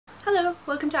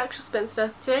welcome to Actual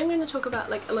Spinster. Today I'm going to talk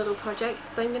about like a little project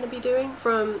that I'm going to be doing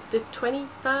from the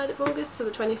 23rd of August to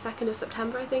the 22nd of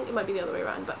September, I think. It might be the other way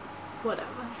around, but whatever.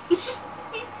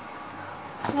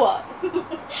 What?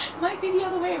 Might be the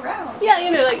other way around. Yeah,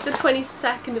 you know, like the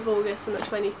 22nd of August and the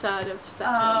 23rd of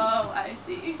September. Oh, I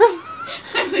see.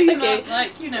 I think you meant,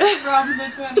 like, you know, from the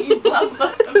 20th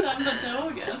of September to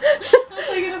August. I was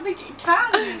like, I don't think it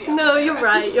can be the other No, way you're around.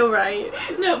 right, you're right.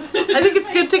 No, I think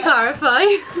it's good to clarify.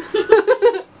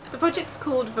 The project's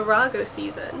called Virago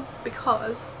season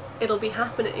because it'll be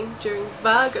happening during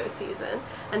Virgo season,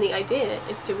 and the idea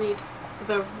is to read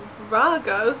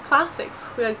virago classics.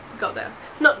 We got there.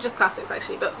 Not just classics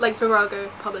actually, but like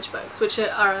virago published books, which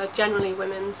are generally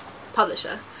women's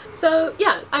publisher. So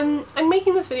yeah, I'm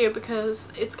making this video because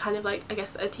it's kind of like, I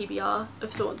guess, a TBR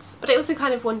of sorts, but I also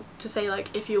kind of want to say,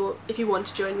 like, if you want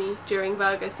to join me during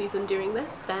Virgo season doing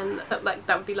this, then like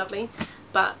that would be lovely.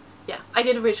 But yeah, I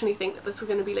did originally think that this was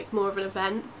going to be like more of an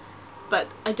event, but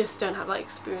I just don't have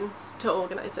like spoons to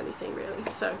organise anything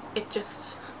really, so it's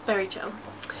just very chill.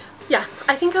 Yeah,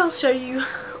 I think I'll show you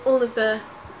all of the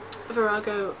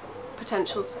virago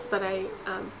potentials that I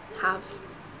have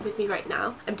with me right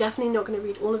now. I'm definitely not going to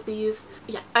read all of these.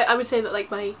 Yeah, I would say that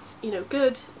like my, you know,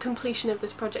 good completion of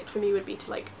this project for me would be to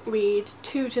like read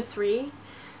 2 to 3,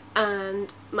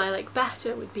 and my like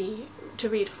better would be to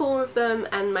read 4 of them,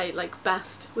 and my like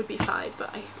best would be 5,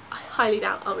 but I highly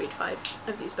doubt I'll read 5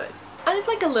 of these books. I have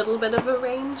like a little bit of a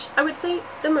range. I would say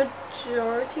the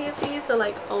majority of these are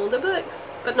like older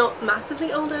books, but not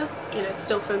massively older, you know, it's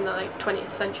still from the like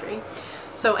 20th century.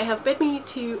 So I have Bid Me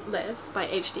to Live by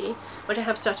H.D., which I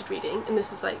have started reading, and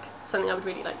this is like something I would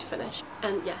really like to finish.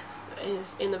 And yes, it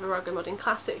is in the Virago Modern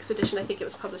Classics edition. I think it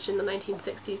was published in the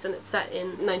 1960s and it's set in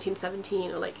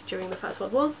 1917, or like during the First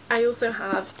World War. I also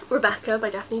have Rebecca by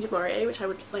Daphne du Maurier, which I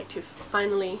would like to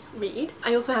finally read.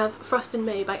 I also have Frost in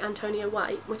May by Antonia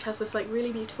White, which has this like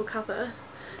really beautiful cover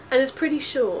and is pretty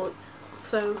short.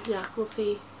 So yeah, we'll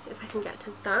see if I can get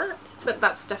to that, but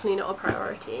that's definitely not a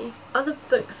priority. Other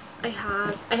books I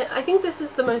have, I think this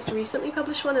is the most recently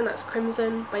published one, and that's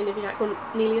Crimson by Niviaq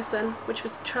Corneliusson, which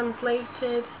was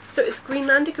translated, so it's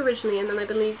Greenlandic originally, and then I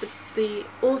believe the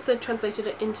author translated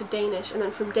it into Danish, and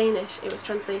then from Danish it was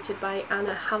translated by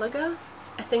Anna Hallager.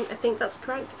 I think that's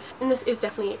correct, and this is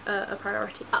definitely a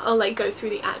priority. I'll like go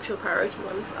through the actual priority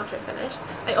ones after I finish.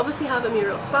 I obviously have a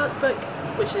Muriel Spark book,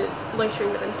 which is Loitering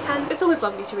with Intent. It's always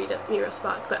lovely to read a Muriel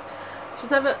Spark, but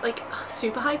she's never like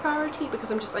super high priority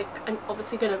because I'm just like, I'm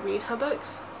obviously going to read her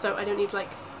books, so I don't need like,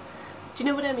 do you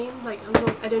know what I mean? Like,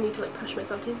 I don't need to like push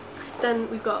myself to. Then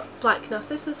we've got Black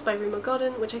Narcissus by Rumer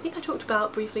Godden, which I think I talked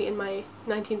about briefly in my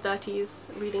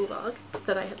 1930s reading vlog,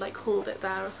 that I had like hauled it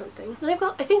there or something. Then I've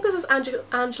got, I think this is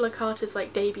Angela Carter's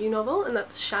like debut novel, and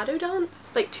that's Shadow Dance.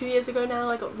 Like 2 years ago now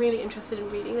I got really interested in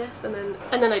reading this, and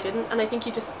then I didn't, and I think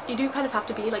you do kind of have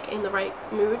to be like in the right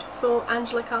mood for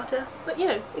Angela Carter, but you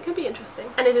know, it can be interesting,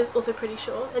 and it is also pretty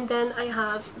short. And then I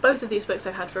have both of these books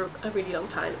I've had for a really long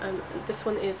time. This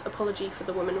one is Apology for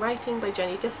the Woman Writing by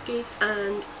Jenny Diskey,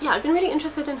 and yeah, I've been really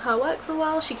interested in her work for a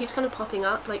while. She keeps kind of popping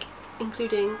up, like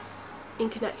including in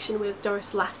connection with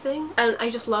Doris Lessing, and I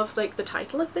just love like the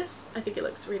title of this. I think it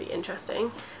looks really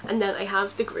interesting. And then I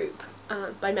have The Group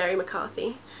by Mary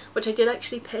McCarthy, which I did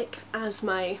actually pick as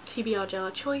my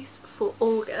TBR choice for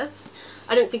August.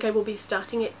 I don't think I will be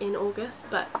starting it in August,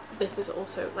 but this is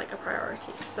also like a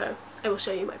priority, so I will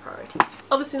show you my priorities.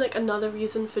 Obviously, like another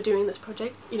reason for doing this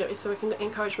project, you know, is so I can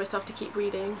encourage myself to keep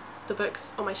reading the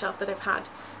books on my shelf that I've had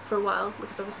for a while,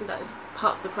 because obviously that is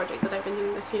part of the project that I've been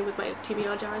doing this year with my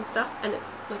TBR jar and stuff, and it's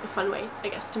like a fun way, I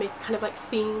guess, to make it kind of like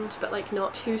themed but like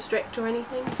not too strict or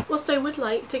anything. Whilst I would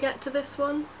like to get to this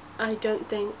one, I don't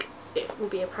think it will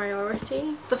be a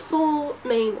priority. The 4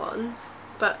 main ones,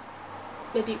 but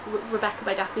maybe Rebecca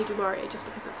by Daphne du Maurier, just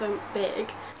because it's so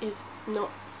big, is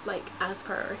not like as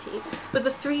priority. But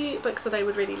the 3 books that I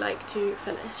would really like to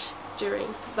finish during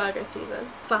Virgo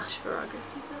season / Virago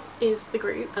season is The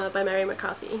Group by Mary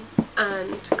McCarthy,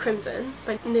 and Crimson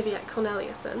by Niviaq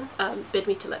Corneliusson, Bid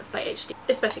Me to Live by H.D.,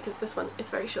 especially because this one is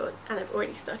very short and I've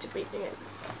already started reading it.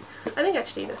 I think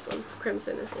actually this one,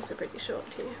 Crimson, is also pretty short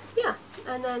too. Yeah,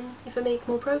 and then if I make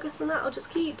more progress on that, I'll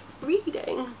just keep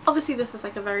reading. Obviously this is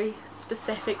like a very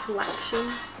specific collection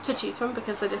to choose from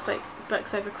because they're just like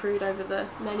books I've accrued over the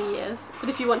many years. But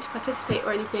if you want to participate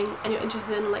or anything, and you're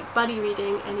interested in like buddy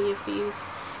reading any of these,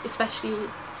 especially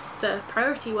the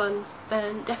priority ones,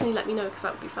 then definitely let me know because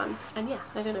that would be fun. And yeah,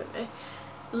 I don't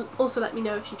know. Also let me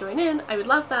know if you join in. I would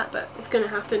love that, but it's gonna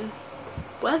happen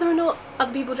whether or not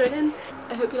other people join in.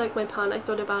 I hope you like my pun. I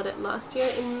thought about it last year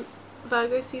in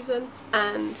Virgo season,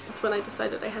 and it's when I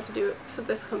decided I had to do it for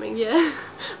this coming year.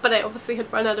 But I obviously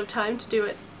had run out of time to do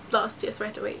it last year, so I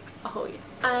had to wait a whole year.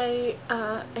 I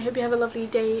hope you have a lovely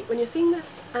day when you're seeing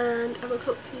this, and I will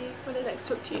talk to you when I next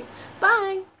talk to you.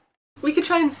 Bye! We could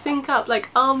try and sync up, like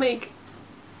I'll make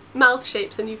mouth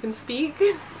shapes and you can speak.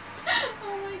 Oh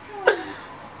my god.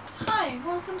 Hi,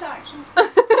 welcome to Actual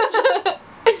Spinster.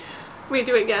 We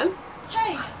do it again?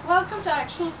 Hey, welcome to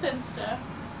Actual Spinster.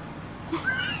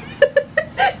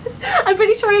 I'm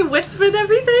pretty sure I whispered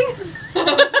everything.